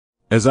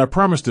As I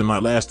promised in my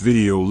last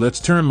video,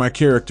 let's turn my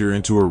character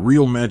into a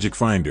real magic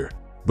finder.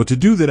 But to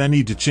do that I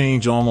need to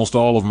change almost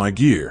all of my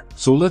gear,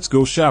 so let's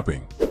go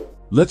shopping.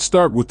 Let's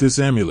start with this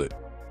amulet.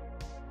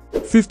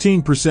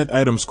 15%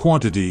 items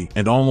quantity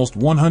and almost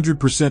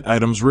 100%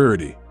 items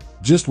rarity.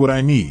 Just what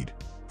I need.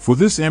 For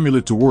this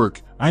amulet to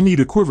work, I need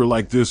a quiver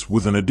like this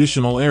with an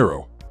additional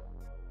arrow.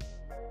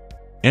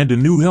 And a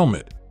new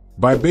helmet.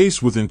 By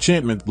base with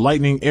enchantment,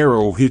 lightning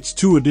arrow hits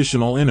 2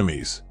 additional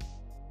enemies.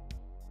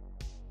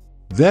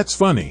 That's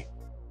funny.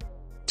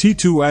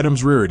 T2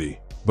 items rarity,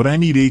 but I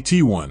need a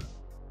T1.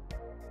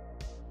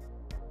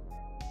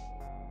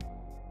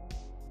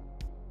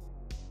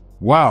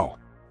 Wow,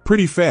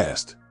 pretty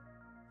fast.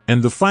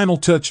 And the final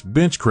touch,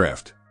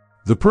 benchcraft.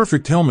 The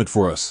perfect helmet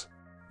for us.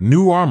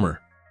 New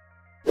armor.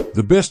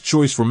 The best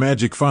choice for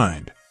magic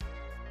find.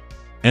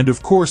 And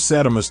of course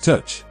Satima's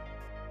touch.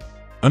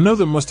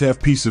 Another must-have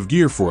piece of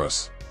gear for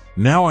us.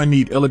 Now I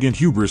need Elegant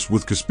Hubris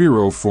with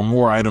Caspiro for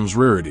more items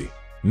rarity.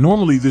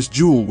 Normally this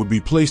jewel would be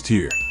placed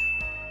here.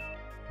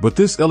 But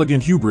this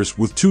Elegant Hubris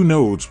with 2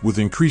 nodes with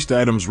increased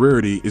items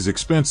rarity is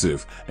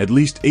expensive, at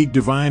least 8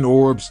 divine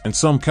orbs and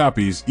some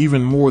copies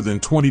even more than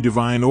 20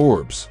 divine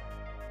orbs.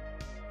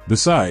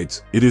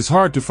 Besides, it is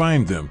hard to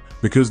find them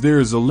because there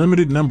is a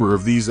limited number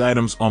of these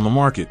items on the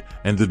market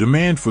and the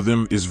demand for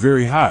them is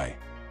very high.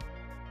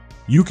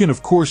 You can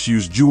of course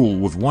use jewel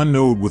with 1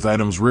 node with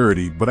items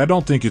rarity, but I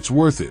don't think it's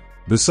worth it.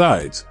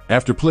 Besides,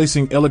 after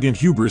placing Elegant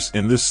Hubris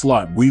in this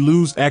slot we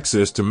lose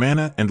access to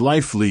mana and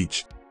life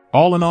leech.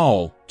 All in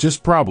all,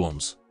 just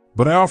problems.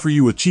 But I offer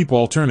you a cheap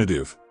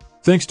alternative,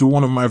 thanks to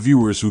one of my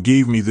viewers who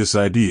gave me this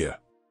idea.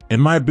 In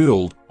my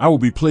build, I will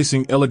be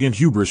placing Elegant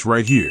Hubris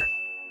right here.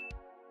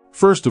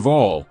 First of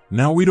all,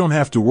 now we don't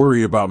have to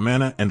worry about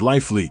mana and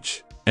life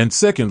leech. And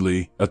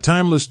secondly, a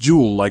timeless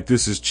jewel like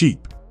this is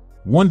cheap.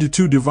 1 to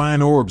 2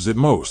 divine orbs at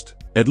most.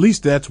 At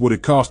least that's what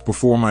it cost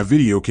before my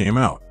video came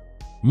out.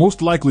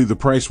 Most likely the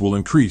price will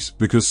increase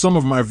because some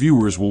of my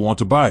viewers will want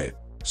to buy it.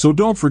 So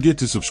don't forget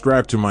to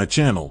subscribe to my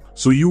channel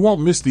so you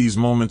won't miss these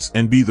moments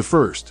and be the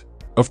first.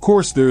 Of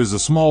course there is a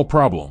small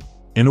problem.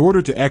 In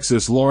order to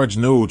access large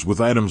nodes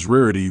with items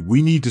rarity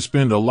we need to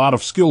spend a lot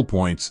of skill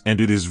points and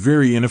it is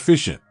very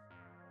inefficient.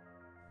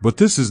 But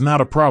this is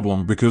not a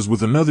problem because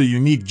with another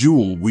unique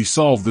jewel we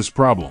solve this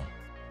problem.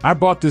 I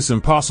bought this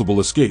impossible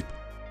escape.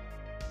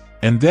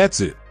 And that's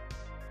it.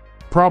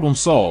 Problem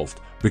solved,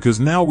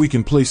 because now we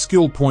can place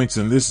skill points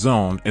in this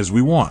zone as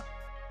we want.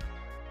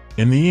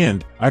 In the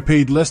end, I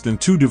paid less than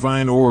 2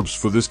 divine orbs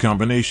for this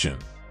combination,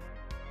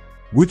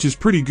 which is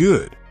pretty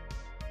good.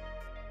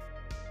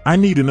 I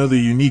need another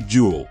unique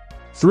jewel,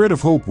 Thread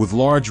of Hope with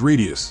large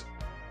radius.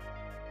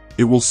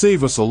 It will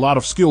save us a lot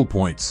of skill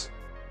points.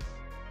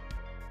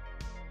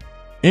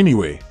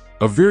 Anyway,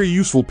 a very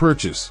useful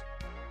purchase.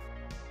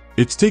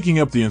 It's taking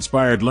up the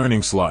inspired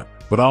learning slot,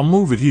 but I'll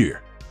move it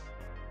here.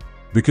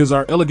 Because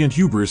our Elegant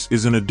Hubris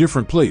is in a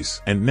different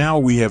place and now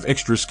we have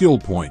extra skill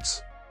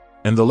points.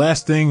 And the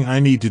last thing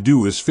I need to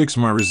do is fix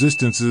my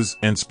resistances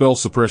and spell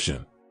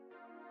suppression.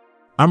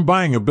 I'm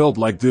buying a belt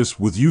like this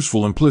with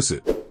useful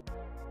implicit.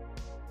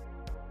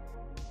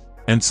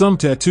 And some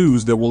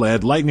tattoos that will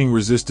add lightning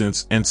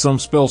resistance and some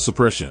spell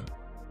suppression.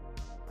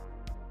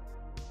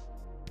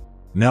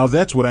 Now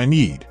that's what I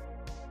need.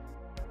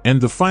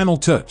 And the final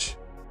touch.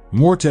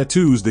 More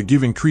tattoos that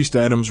give increased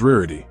items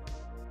rarity.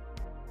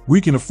 We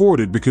can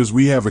afford it because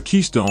we have a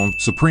keystone,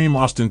 supreme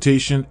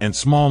ostentation, and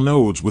small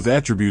nodes with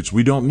attributes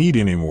we don't need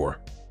anymore.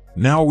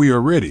 Now we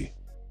are ready.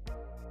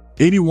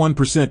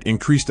 81%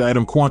 increased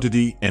item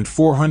quantity and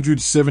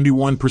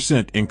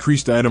 471%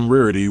 increased item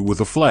rarity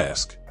with a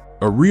flask.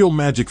 A real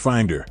magic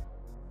finder.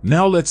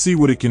 Now let's see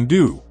what it can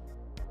do.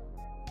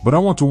 But I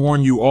want to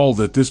warn you all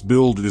that this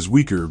build is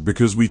weaker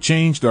because we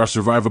changed our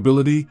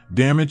survivability,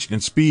 damage,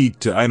 and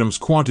speed to items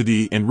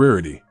quantity and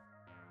rarity.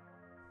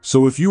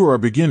 So if you are a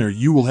beginner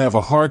you will have a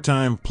hard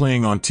time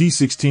playing on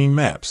T16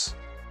 maps.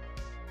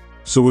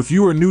 So if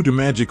you are new to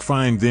Magic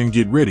Find then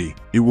get ready,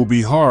 it will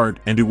be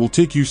hard and it will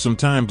take you some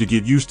time to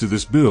get used to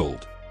this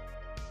build.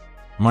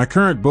 My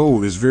current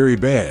bow is very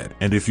bad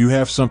and if you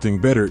have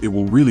something better it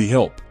will really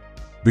help.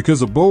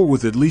 Because a bow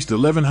with at least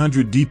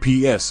 1100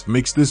 DPS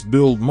makes this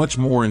build much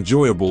more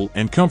enjoyable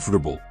and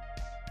comfortable.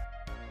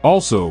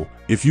 Also,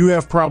 if you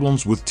have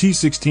problems with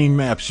T16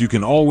 maps you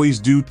can always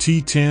do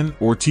T10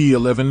 or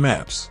T11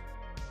 maps.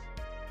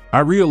 I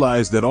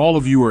realize that all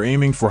of you are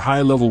aiming for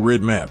high-level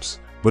red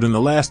maps, but in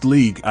the last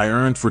league I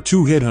earned for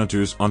 2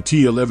 headhunters on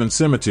T11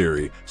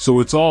 Cemetery, so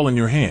it's all in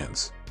your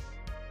hands.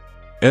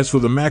 As for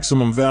the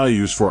maximum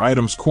values for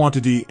items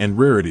quantity and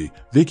rarity,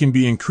 they can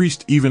be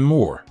increased even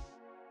more.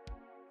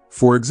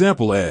 For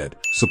example, add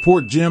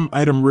support gem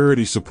item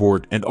rarity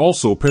support and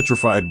also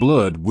petrified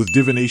blood with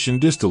divination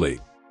distillate.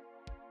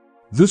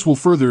 This will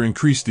further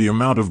increase the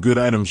amount of good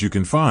items you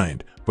can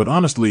find, but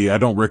honestly I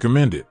don't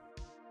recommend it.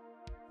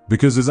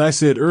 Because as I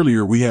said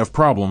earlier we have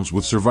problems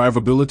with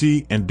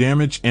survivability and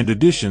damage and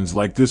additions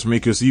like this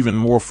make us even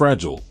more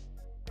fragile.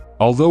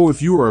 Although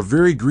if you are a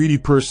very greedy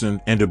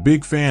person and a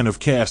big fan of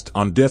cast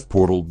on Death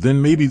Portal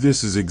then maybe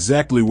this is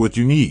exactly what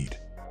you need.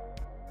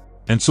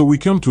 And so we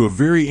come to a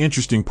very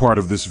interesting part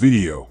of this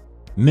video,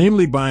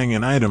 namely buying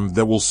an item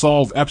that will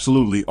solve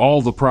absolutely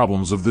all the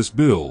problems of this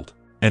build.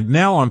 And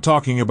now I'm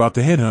talking about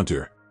the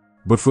Headhunter.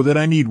 But for that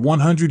I need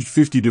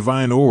 150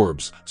 divine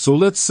orbs, so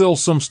let's sell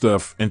some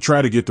stuff and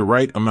try to get the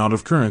right amount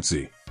of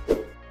currency.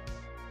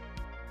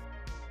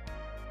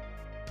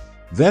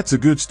 That's a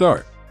good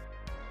start.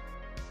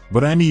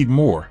 But I need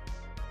more.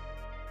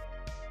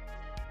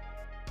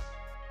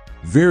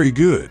 Very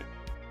good.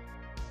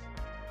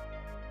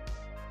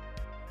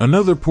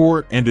 Another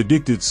poor and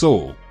addicted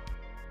soul.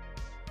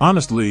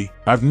 Honestly,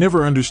 I've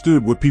never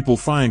understood what people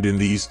find in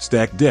these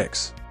stacked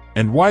decks.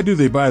 And why do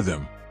they buy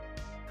them?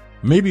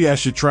 Maybe I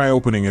should try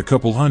opening a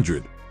couple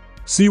hundred.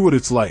 See what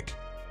it's like.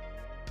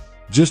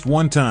 Just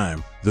one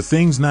time, the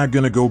thing's not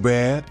gonna go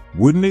bad,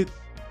 wouldn't it?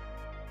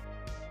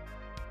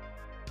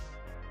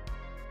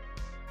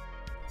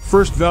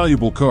 First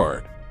valuable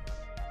card.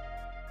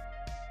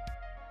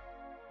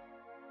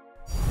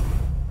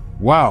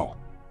 Wow.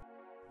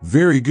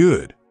 Very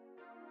good.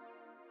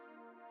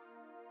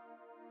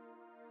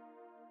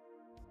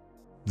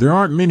 There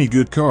aren't many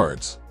good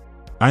cards.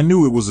 I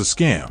knew it was a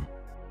scam.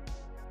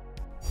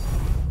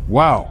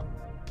 Wow.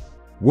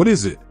 What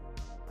is it?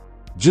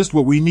 Just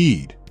what we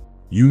need.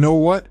 You know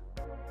what?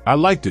 I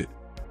liked it.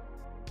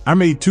 I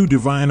made 2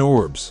 divine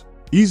orbs.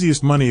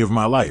 Easiest money of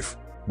my life.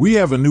 We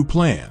have a new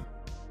plan.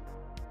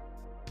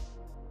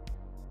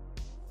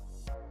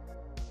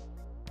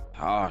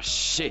 Oh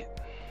shit.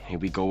 Here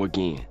we go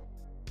again.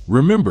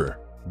 Remember,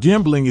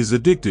 gambling is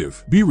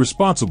addictive. Be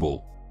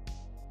responsible.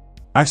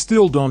 I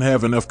still don't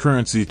have enough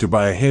currency to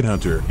buy a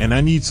Headhunter, and I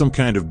need some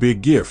kind of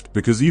big gift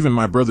because even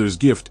my brother's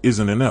gift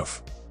isn't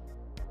enough.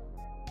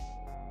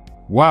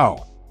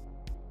 Wow.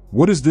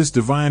 What is this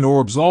Divine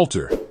Orbs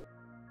altar?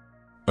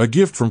 A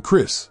gift from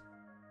Chris.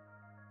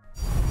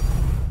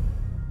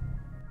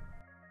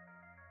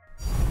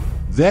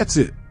 That's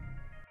it.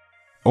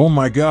 Oh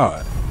my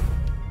god.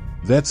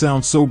 That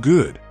sounds so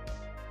good.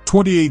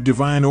 28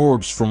 Divine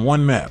Orbs from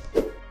one map.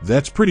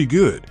 That's pretty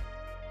good.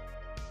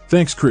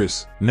 Thanks,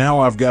 Chris.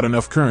 Now I've got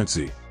enough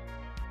currency.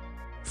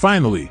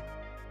 Finally.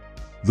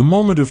 The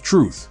moment of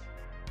truth.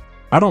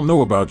 I don't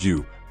know about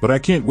you, but I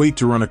can't wait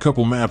to run a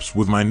couple maps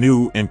with my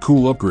new and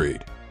cool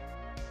upgrade.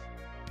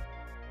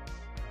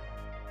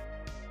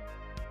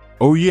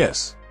 Oh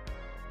yes.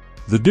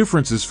 The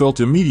difference is felt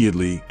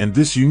immediately, and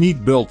this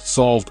unique belt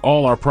solved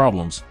all our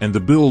problems, and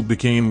the build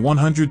became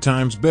 100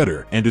 times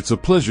better, and it's a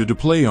pleasure to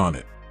play on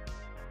it.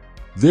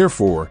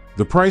 Therefore,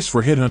 the price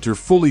for Headhunter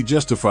fully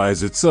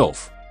justifies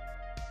itself.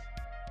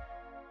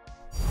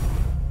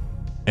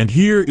 And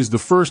here is the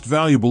first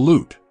valuable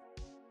loot.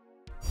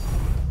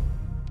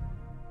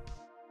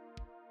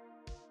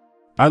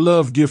 I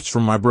love gifts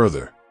from my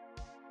brother.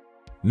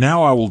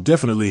 Now I will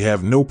definitely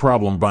have no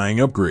problem buying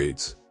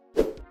upgrades.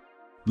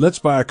 Let's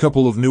buy a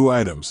couple of new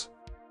items.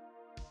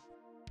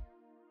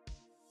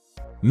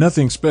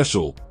 Nothing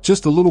special,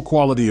 just a little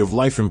quality of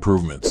life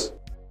improvements.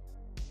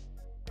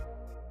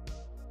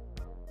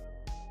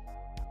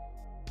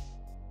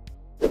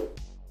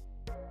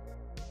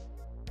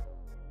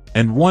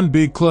 And one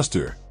big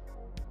cluster.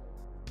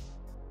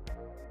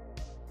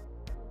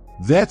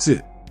 That's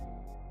it.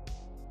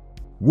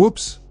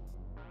 Whoops.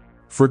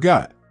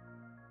 Forgot.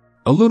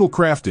 A little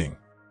crafting.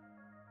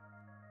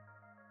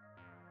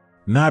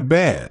 Not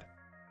bad.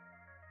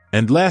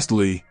 And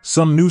lastly,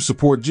 some new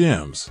support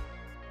gems.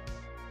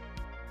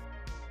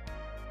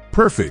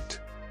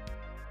 Perfect.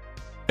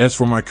 As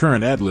for my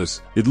current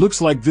atlas, it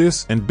looks like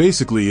this, and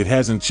basically it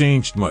hasn't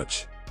changed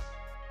much.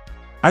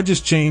 I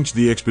just changed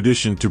the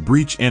expedition to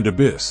Breach and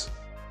Abyss.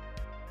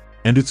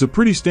 And it's a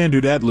pretty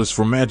standard atlas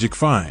for Magic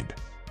Find.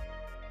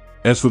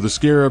 As for the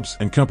scarabs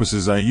and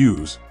compasses I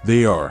use,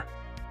 they are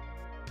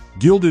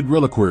Gilded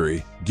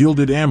Reliquary,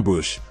 Gilded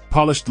Ambush,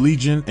 Polished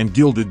Legion, and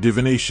Gilded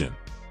Divination.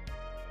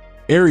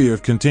 Area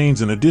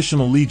contains an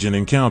additional Legion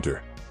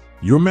encounter.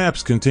 Your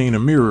maps contain a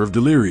Mirror of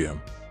Delirium.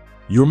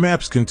 Your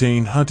maps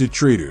contain Hunted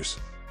Traders.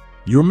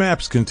 Your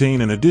maps contain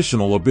an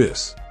additional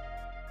Abyss.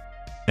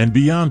 And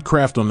Beyond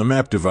Craft on the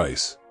map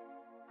device.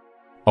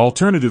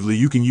 Alternatively,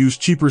 you can use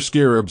cheaper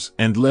scarabs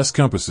and less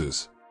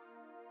compasses.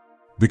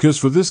 Because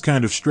for this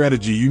kind of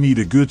strategy you need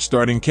a good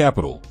starting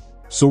capital.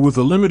 So with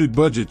a limited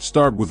budget,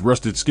 start with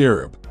Rusted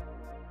Scarab.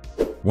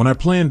 When I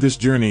planned this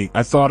journey,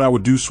 I thought I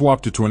would do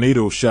swap to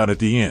Tornado Shot at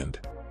the end.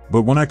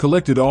 But when I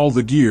collected all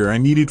the gear I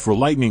needed for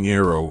Lightning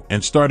Arrow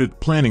and started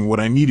planning what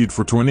I needed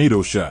for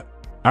Tornado Shot,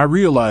 I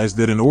realized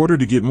that in order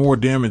to get more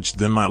damage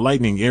than my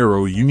Lightning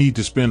Arrow, you need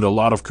to spend a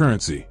lot of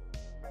currency.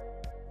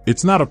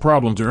 It's not a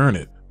problem to earn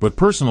it, but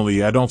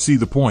personally I don't see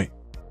the point.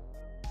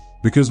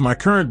 Because my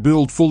current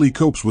build fully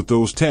copes with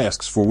those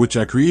tasks for which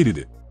I created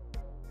it.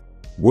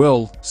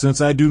 Well, since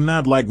I do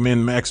not like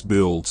min-max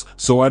builds,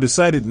 so I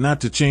decided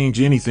not to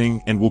change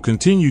anything and will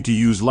continue to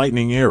use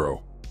Lightning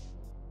Arrow.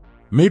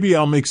 Maybe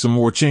I'll make some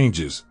more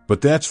changes,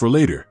 but that's for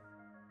later.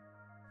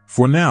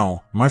 For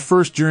now, my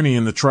first journey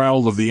in the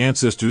Trial of the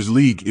Ancestors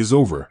League is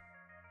over.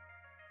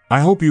 I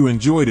hope you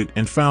enjoyed it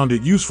and found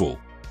it useful.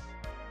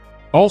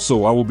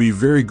 Also, I will be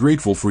very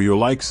grateful for your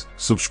likes,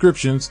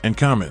 subscriptions, and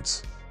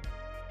comments.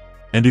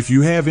 And if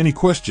you have any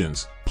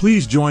questions,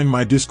 please join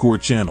my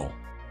Discord channel.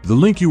 The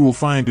link you will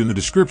find in the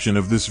description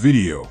of this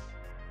video.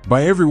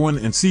 Bye everyone,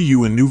 and see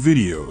you in new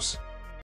videos.